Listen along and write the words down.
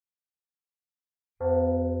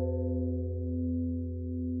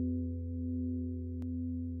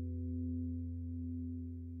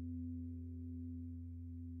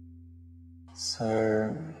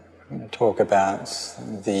So, we're going to talk about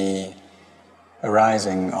the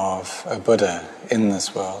arising of a Buddha in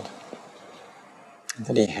this world.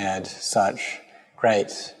 That he had such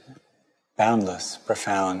great, boundless,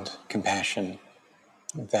 profound compassion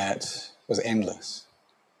that was endless.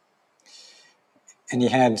 And he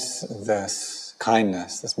had this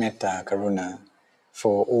kindness, this metta, karuna,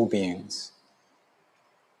 for all beings,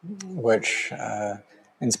 which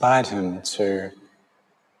inspired him to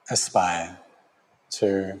aspire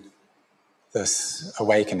to this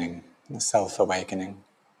awakening, the self-awakening.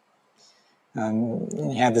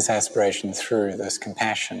 He had this aspiration through this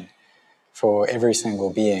compassion for every single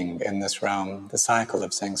being in this realm, the cycle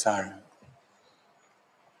of samsara.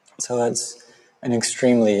 So it's an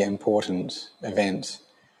extremely important event,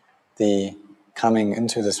 the coming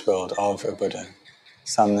into this world of a Buddha,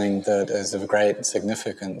 something that is of great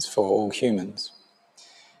significance for all humans.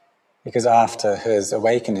 Because after his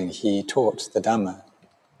awakening, he taught the Dhamma.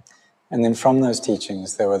 And then from those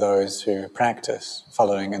teachings, there were those who practiced,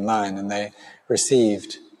 following in line, and they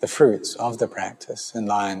received the fruits of the practice in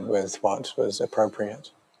line with what was appropriate.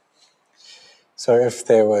 So if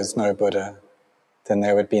there was no Buddha, then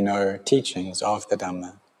there would be no teachings of the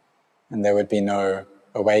Dhamma, and there would be no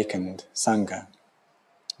awakened Sangha,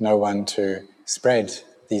 no one to spread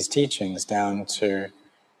these teachings down to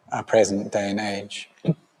our present day and age.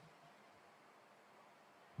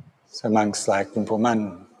 So monks like Luang Por,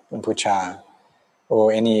 Luang Por Cha,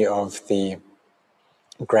 or any of the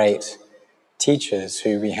great teachers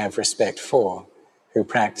who we have respect for, who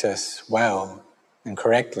practice well and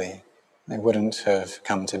correctly, they wouldn't have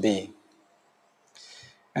come to be.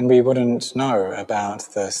 And we wouldn't know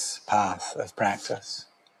about this path of practice.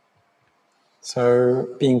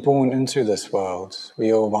 So, being born into this world,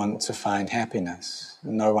 we all want to find happiness,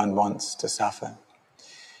 and no one wants to suffer.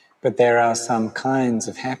 But there are some kinds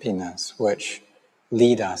of happiness which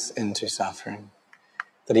lead us into suffering.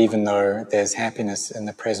 That even though there's happiness in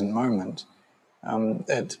the present moment,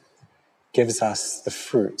 it gives us the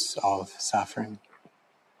fruits of suffering.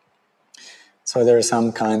 So there are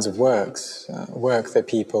some kinds of work that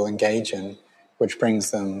people engage in, which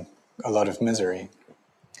brings them a lot of misery.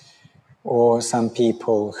 Or some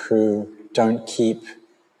people who don't keep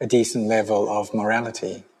a decent level of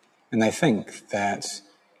morality, and they think that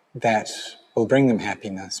will bring them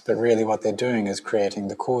happiness, but really what they're doing is creating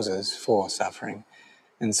the causes for suffering,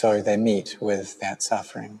 and so they meet with that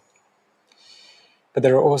suffering. But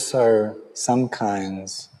there are also some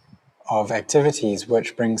kinds of activities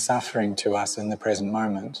which bring suffering to us in the present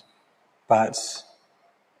moment, but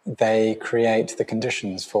they create the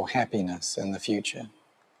conditions for happiness in the future.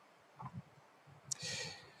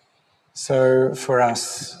 So for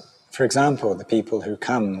us, for example, the people who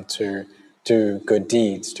come to do good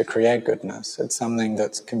deeds, to create goodness, it's something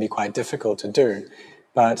that can be quite difficult to do,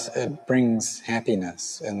 but it brings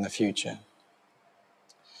happiness in the future.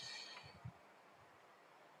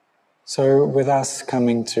 So with us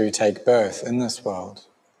coming to take birth in this world,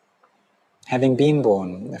 having been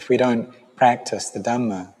born, if we don't practice the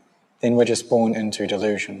Dhamma, then we're just born into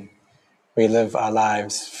delusion. We live our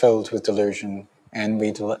lives filled with delusion, and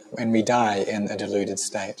we die in a deluded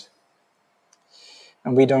state.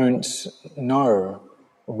 And we don't know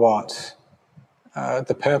what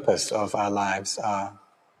the purpose of our lives are.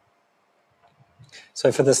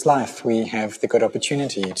 So for this life, we have the good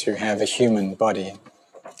opportunity to have a human body.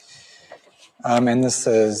 And this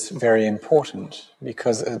is very important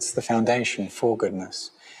because it's the foundation for goodness.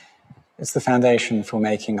 It's the foundation for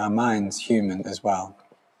making our minds human as well.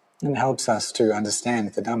 And it helps us to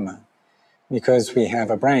understand the Dhamma, because we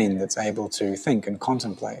have a brain that's able to think and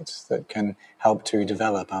contemplate, that can help to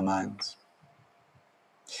develop our minds.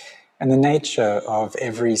 And the nature of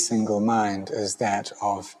every single mind is that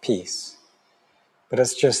of peace. But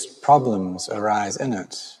it's just problems arise in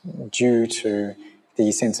it due to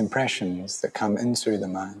the sense impressions that come into the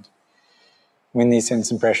mind. When these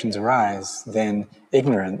sense impressions arise, then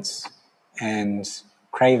ignorance and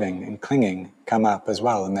craving and clinging come up as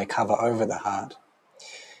well, and they cover over the heart.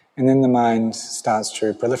 And then the mind starts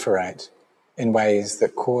to proliferate in ways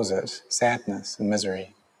that cause it sadness and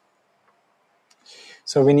misery.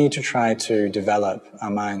 So we need to try to develop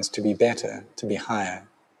our minds to be better, to be higher.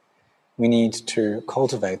 We need to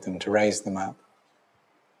cultivate them, to raise them up.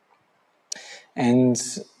 And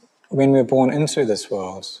when we're born into this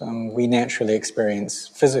world, we naturally experience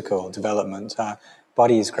physical development. Our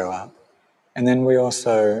bodies grow up. And then we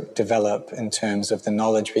also develop in terms of the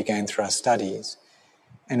knowledge we gain through our studies.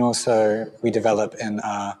 And also we develop in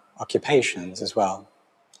our occupations as well.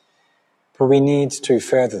 But we need to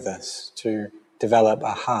further this, to develop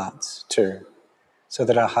our hearts too, so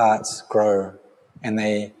that our hearts grow and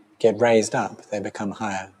they get raised up, they become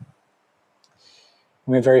higher.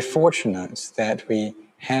 And we're very fortunate that we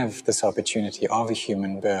have this opportunity of a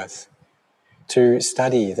human birth to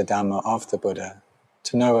study the Dhamma of the Buddha,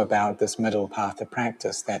 to know about this middle path of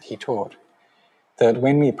practice that he taught. That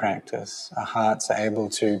when we practice, our hearts are able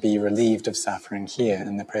to be relieved of suffering here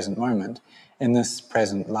in the present moment, in this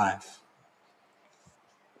present life.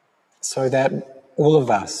 So that all of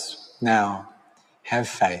us now have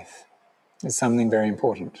faith is something very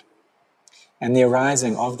important. And the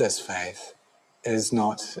arising of this faith is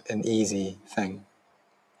not an easy thing.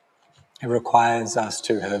 It requires us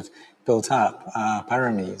to have built up our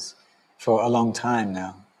paramis for a long time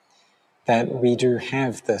now, that we do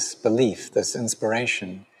have this belief, this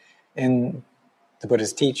inspiration in the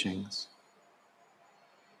Buddha's teachings.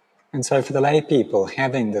 And so for the lay people,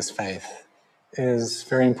 having this faith is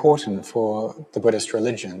very important for the Buddhist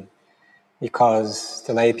religion, because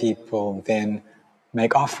the lay people then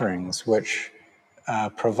make offerings which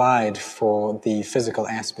provide for the physical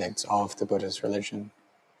aspects of the Buddha's religion.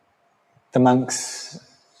 The monks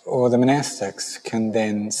or the monastics can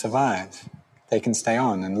then survive. They can stay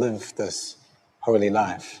on and live this holy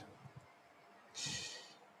life.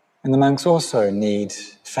 And the monks also need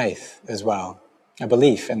faith as well, a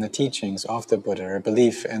belief in the teachings of the Buddha, a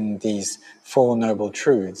belief in these Four Noble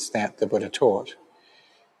Truths that the Buddha taught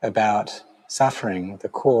about suffering, the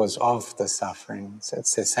cause of the suffering,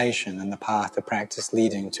 its cessation, and the path of practice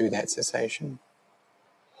leading to that cessation.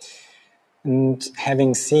 And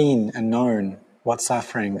having seen and known what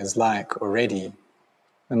suffering is like already,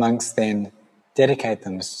 the monks then dedicate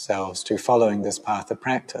themselves to following this path of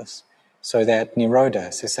practice so that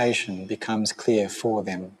nirodha, cessation, becomes clear for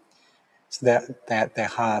them, so that their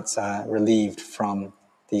hearts are relieved from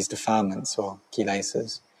these defilements or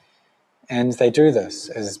kilesas. And they do this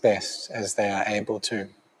as best as they are able to.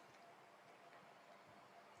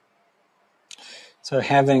 So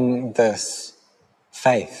having this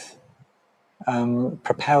faith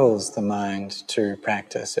propels the mind to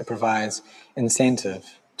practice. It provides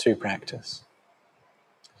incentive to practice.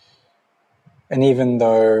 And even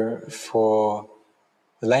though for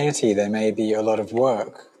the laity there may be a lot of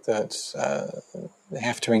work that they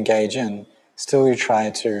have to engage in, still you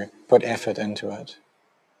try to put effort into it.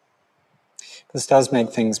 This does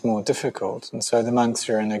make things more difficult, and so the monks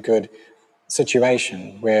are in a good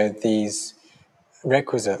situation where these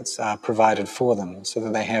requisites are provided for them so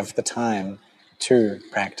that they have the time to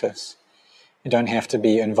practice. You don't have to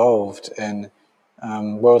be involved in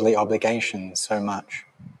worldly obligations so much.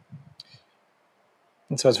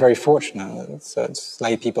 And so it's very fortunate that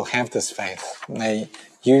lay people have this faith, and they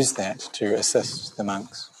use that to assist the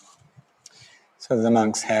monks. So the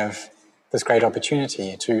monks have this great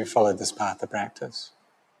opportunity to follow this path of practice,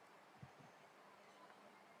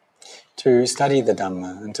 to study the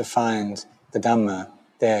Dhamma and to find the Dhamma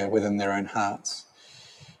there within their own hearts,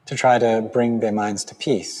 to try to bring their minds to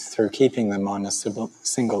peace through keeping them on a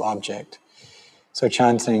single object. So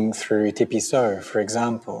chanting through Itipiso, for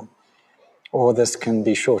example, or this can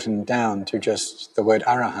be shortened down to just the word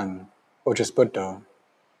Arahant or just Buddha.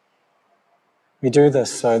 We do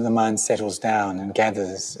this so the mind settles down and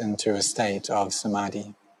gathers into a state of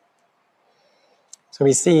samadhi. So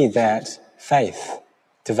we see that faith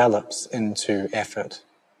develops into effort.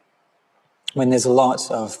 When there's a lot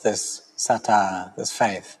of this sattva, this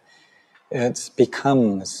faith, it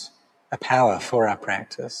becomes a power for our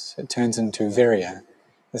practice. It turns into virya,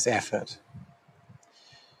 this effort.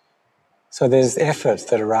 So there's effort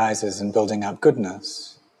that arises in building up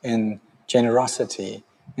goodness, in generosity,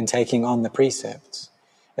 in taking on the precepts,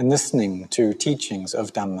 in listening to teachings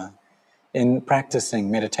of Dhamma, in practicing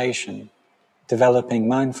meditation, developing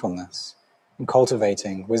mindfulness, and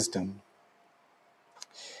cultivating wisdom.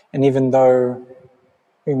 And even though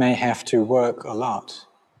we may have to work a lot,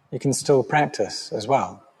 you can still practice as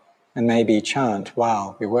well, and maybe chant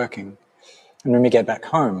while you're working. And when we get back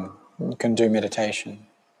home, you can do meditation.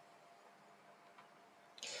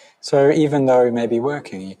 So even though you may be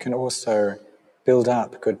working, you can also build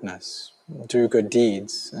up goodness, do good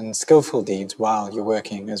deeds and skillful deeds while you're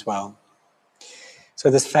working as well. So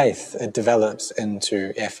this faith, it develops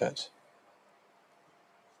into effort.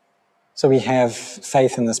 So we have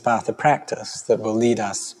faith in this path of practice that will lead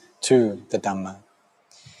us to the Dhamma.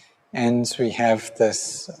 And we have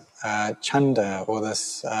this chanda, or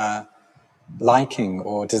this liking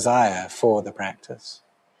or desire for the practice.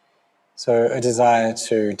 So a desire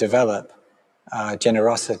to develop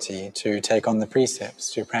generosity, to take on the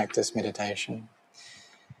precepts, to practice meditation.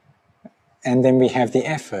 And then we have the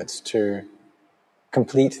effort to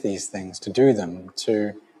complete these things, to do them,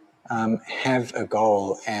 to have a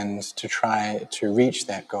goal and to try to reach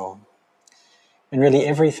that goal. And really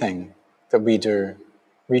everything that we do,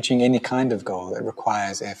 reaching any kind of goal, it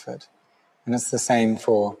requires effort. And it's the same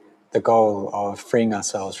for the goal of freeing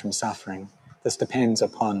ourselves from suffering. This depends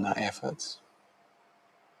upon our efforts.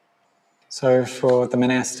 So for the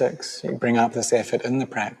monastics, you bring up this effort in the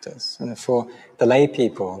practice. And for the lay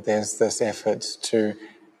people, there's this effort to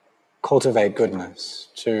cultivate goodness,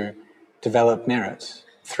 to develop merit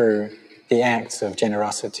through the acts of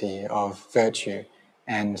generosity, of virtue,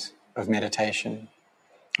 and of meditation,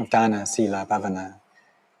 of dana, sila, bhavana.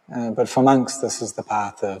 But for monks, this is the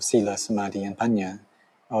path of sila, samadhi, and panya,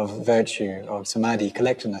 of virtue, of samadhi,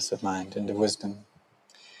 collectedness of mind, and of wisdom.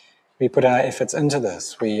 We put our efforts into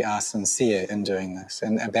this, we are sincere in doing this,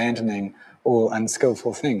 in abandoning all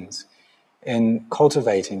unskillful things, in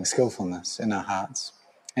cultivating skillfulness in our hearts,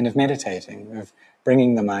 and of meditating, of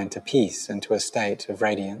bringing the mind to peace and to a state of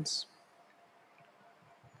radiance.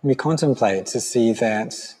 We contemplate to see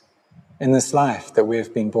that in this life that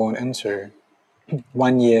we've been born into,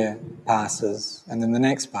 1 year passes, and then the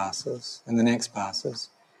next passes, and the next passes,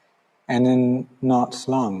 and in not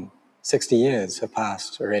long, 60 years have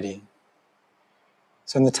passed already.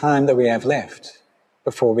 So in the time that we have left,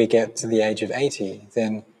 before we get to the age of 80,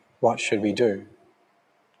 then what should we do?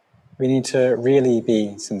 We need to really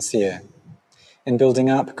be sincere in building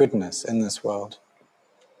up goodness in this world,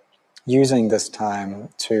 using this time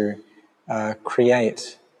to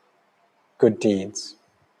create good deeds.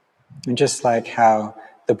 And just like how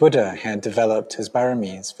the Buddha had developed his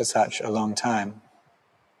paramis for such a long time,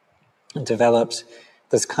 and developed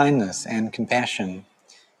this kindness and compassion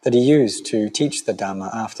that he used to teach the Dhamma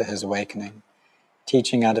after his awakening,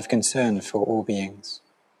 teaching out of concern for all beings.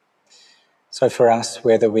 So for us,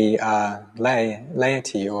 whether we are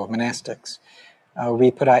laity or monastics, we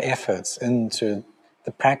put our efforts into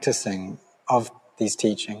the practicing of these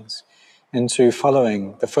teachings, into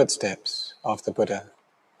following the footsteps of the Buddha,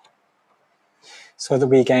 so that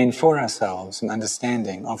we gain for ourselves an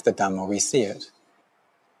understanding of the Dhamma, we see it.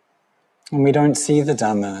 And we don't see the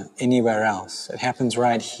Dhamma anywhere else. It happens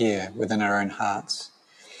right here within our own hearts.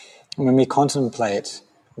 And when we contemplate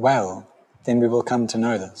well, then we will come to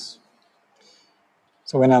know this.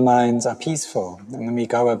 So when our minds are peaceful, and when we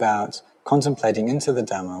go about contemplating into the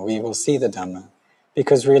Dhamma, we will see the Dhamma,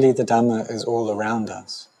 because really the Dhamma is all around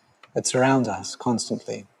us. It's around us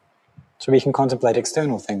constantly. So we can contemplate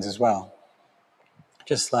external things as well.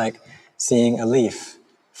 Just like seeing a leaf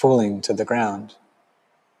falling to the ground.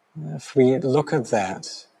 If we look at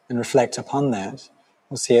that and reflect upon that,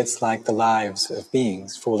 we'll see it's like the lives of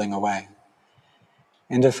beings falling away.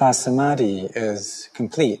 And if our samadhi is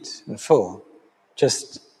complete and full,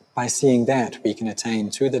 just by seeing that we can attain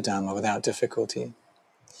to the Dhamma without difficulty.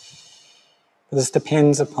 But this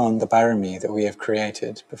depends upon the parami that we have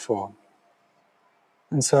created before.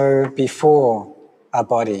 And so before our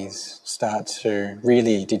bodies start to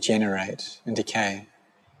really degenerate and decay,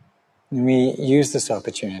 we use this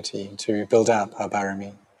opportunity to build up our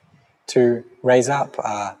parami, to raise up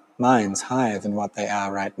our minds higher than what they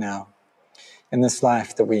are right now. In this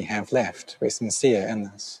life that we have left, we're sincere in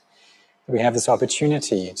this. We have this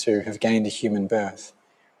opportunity to have gained a human birth.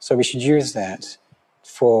 So we should use that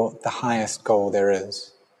for the highest goal there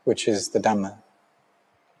is, which is the Dhamma.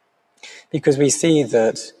 Because we see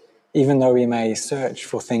that even though we may search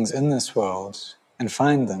for things in this world and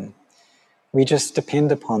find them, we just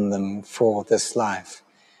depend upon them for this life.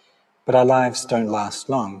 But our lives don't last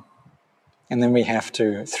long. And then we have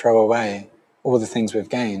to throw away all the things we've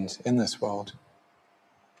gained in this world.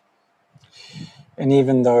 And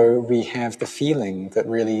even though we have the feeling that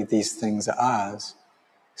really these things are ours,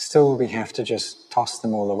 still we have to just toss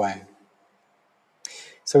them all away.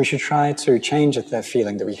 So we should try to change that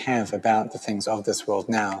feeling that we have about the things of this world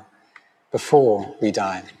now, before we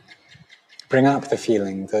die. Bring up the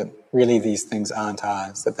feeling that really these things aren't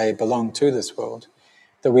ours, that they belong to this world,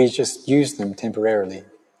 that we just use them temporarily.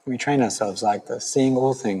 We train ourselves like this, seeing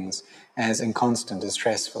all things as inconstant, as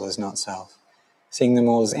stressful, as not self, seeing them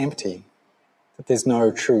all as empty, that there's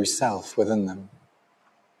no true self within them.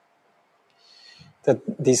 That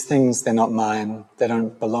these things, they're not mine, they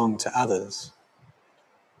don't belong to others.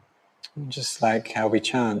 Just like how we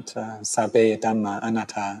chant, Sabbe Dhamma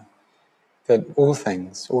Anatta, that all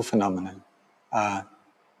things, all phenomena are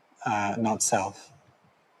not self.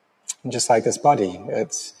 And just like this body,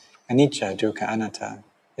 it's anicca, dukkha, anatta.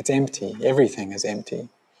 It's empty, everything is empty.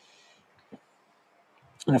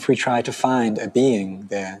 And if we try to find a being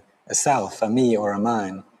there, a self, a me or a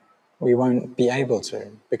mine, we won't be able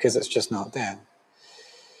to, because it's just not there.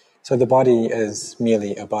 So the body is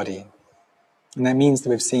merely a body. And that means that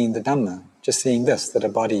we've seen the Dhamma, just seeing this, that a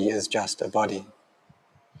body is just a body.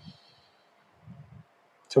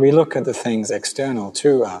 So we look at the things external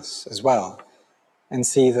to us as well and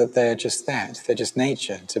see that they're just that, they're just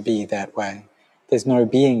nature to be that way. There's no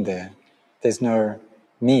being there, there's no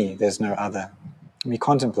me, there's no other. And we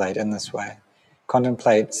contemplate in this way,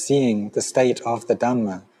 contemplate seeing the state of the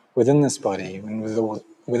Dhamma within this body and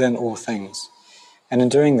within all things. And in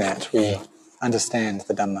doing that, we understand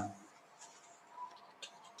the Dhamma.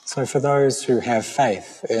 So for those who have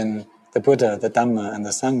faith in the Buddha, the Dhamma, and the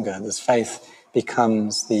Sangha, this faith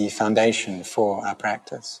becomes the foundation for our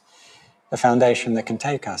practice, the foundation that can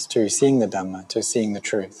take us to seeing the Dhamma, to seeing the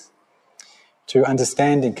truth, to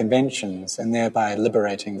understanding conventions and thereby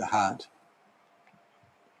liberating the heart.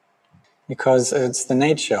 Because it's the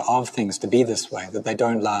nature of things to be this way, that they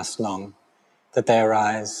don't last long, that they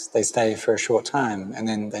arise, they stay for a short time, and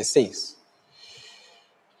then they cease.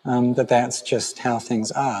 That's just how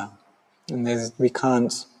things are. And we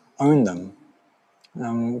can't own them.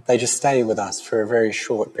 They just stay with us for a very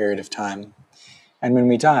short period of time. And when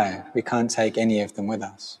we die, we can't take any of them with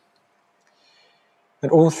us. That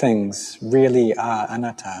all things really are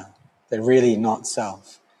anatta. They're really not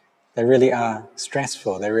self. They really are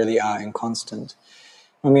stressful. They really are inconstant.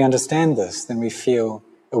 When we understand this, then we feel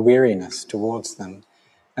a weariness towards them,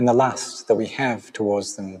 and the lust that we have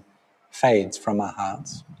towards them fades from our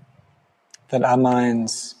hearts. That our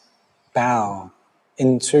minds bow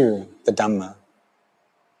into the Dhamma,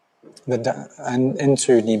 and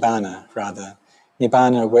into Nibbana, rather.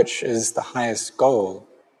 Nibbana, which is the highest goal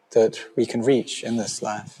that we can reach in this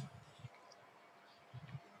life.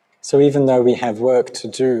 So even though we have work to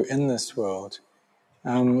do in this world,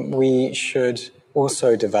 we should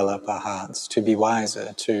also develop our hearts to be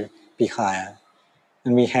wiser, to be higher.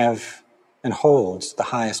 And we have and hold the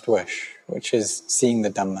highest wish, which is seeing the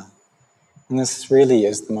Dhamma. And this really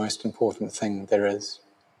is the most important thing there is.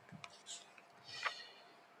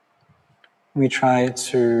 We try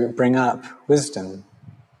to bring up wisdom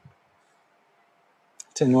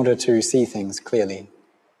in order to see things clearly.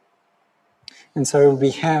 And so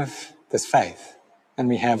we have this faith, and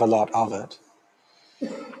we have a lot of it.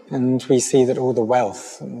 And we see that all the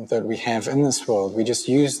wealth that we have in this world, we just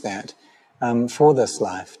use that for this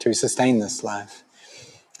life, to sustain this life.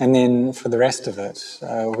 And then for the rest of it,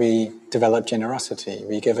 we develop generosity,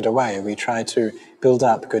 we give it away, we try to build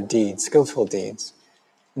up good deeds, skillful deeds,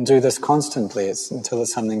 and do this constantly until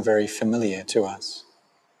it's something very familiar to us.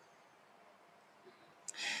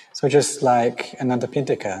 So just like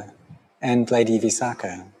Anathapindika and Lady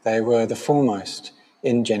Visakha, they were the foremost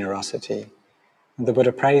in generosity. And the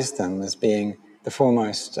Buddha praised them as being the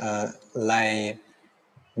foremost lay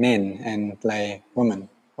men and lay women,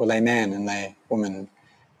 or lay man and lay woman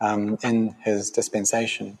in his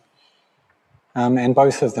dispensation. And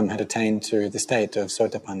both of them had attained to the state of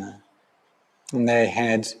Sotapanna. And they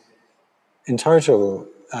had in total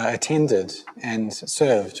attended and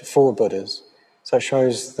served 4 Buddhas. So it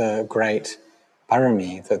shows the great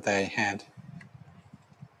parami that they had.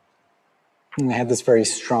 And they had this very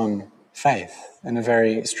strong faith and a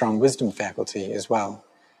very strong wisdom faculty as well.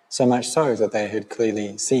 So much so that they had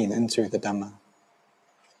clearly seen into the Dhamma.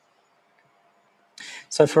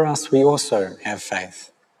 So for us, we also have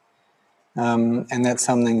faith. And that's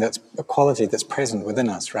something that's a quality that's present within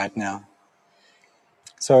us right now.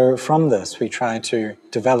 So from this, we try to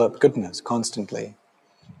develop goodness constantly,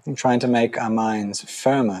 and trying to make our minds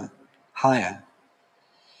firmer, higher,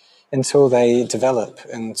 until they develop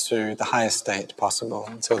into the highest state possible,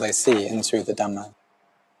 until they see into the Dhamma.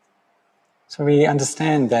 So we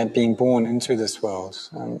understand that being born into this world,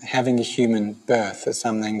 having a human birth is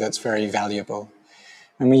something that's very valuable.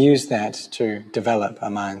 And we use that to develop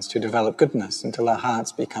our minds, to develop goodness until our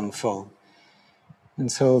hearts become full,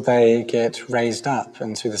 until they get raised up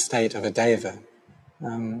into the state of a deva,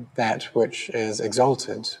 that which is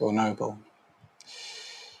exalted or noble.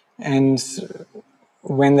 And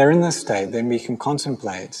when they're in this state, then we can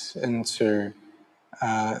contemplate into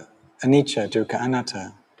anicca, dukkha,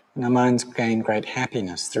 anatta, and our minds gain great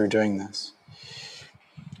happiness through doing this.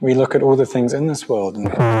 We look at all the things in this world and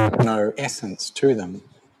have no essence to them,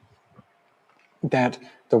 that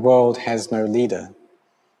the world has no leader,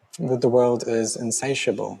 that the world is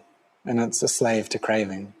insatiable and it's a slave to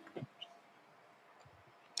craving.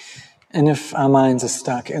 And if our minds are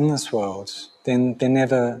stuck in this world, then they're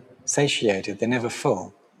never satiated, they're never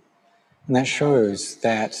full. And that shows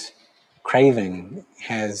that craving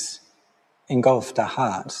has engulfed our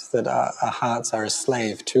hearts, that our hearts are a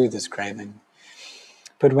slave to this craving.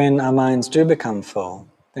 But when our minds do become full,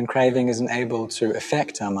 then craving isn't able to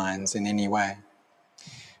affect our minds in any way.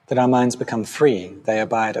 that our minds become free, they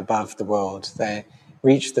abide above the world, they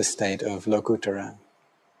reach the state of Lokuttara.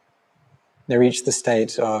 They reach the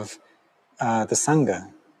state of the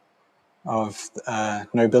Sangha, of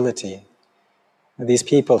nobility. These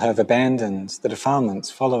people have abandoned the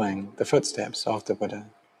defilements following the footsteps of the Buddha.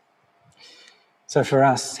 So for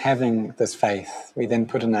us, having this faith, we then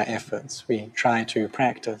put in our efforts, we try to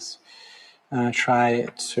practice, try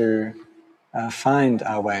to find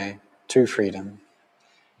our way to freedom.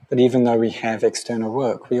 But even though we have external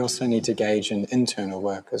work, we also need to engage in internal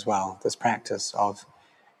work as well, this practice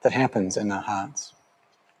that happens in our hearts.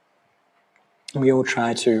 We all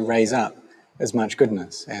try to raise up as much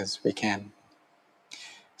goodness as we can.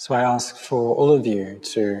 So I ask for all of you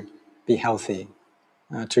to be healthy,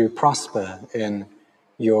 to prosper in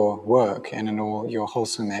your work and in all your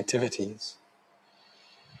wholesome activities.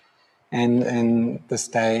 And in this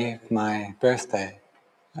day, my birthday,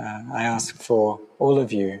 I ask for all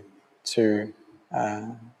of you to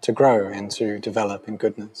grow and to develop in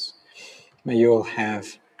goodness. May you all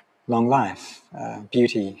have long life,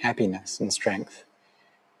 beauty, happiness, and strength.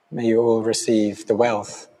 May you all receive the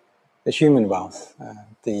wealth, the human wealth,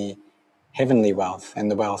 the heavenly wealth,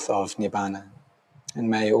 and the wealth of Nibbana. And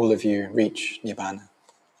may all of you reach Nibbana.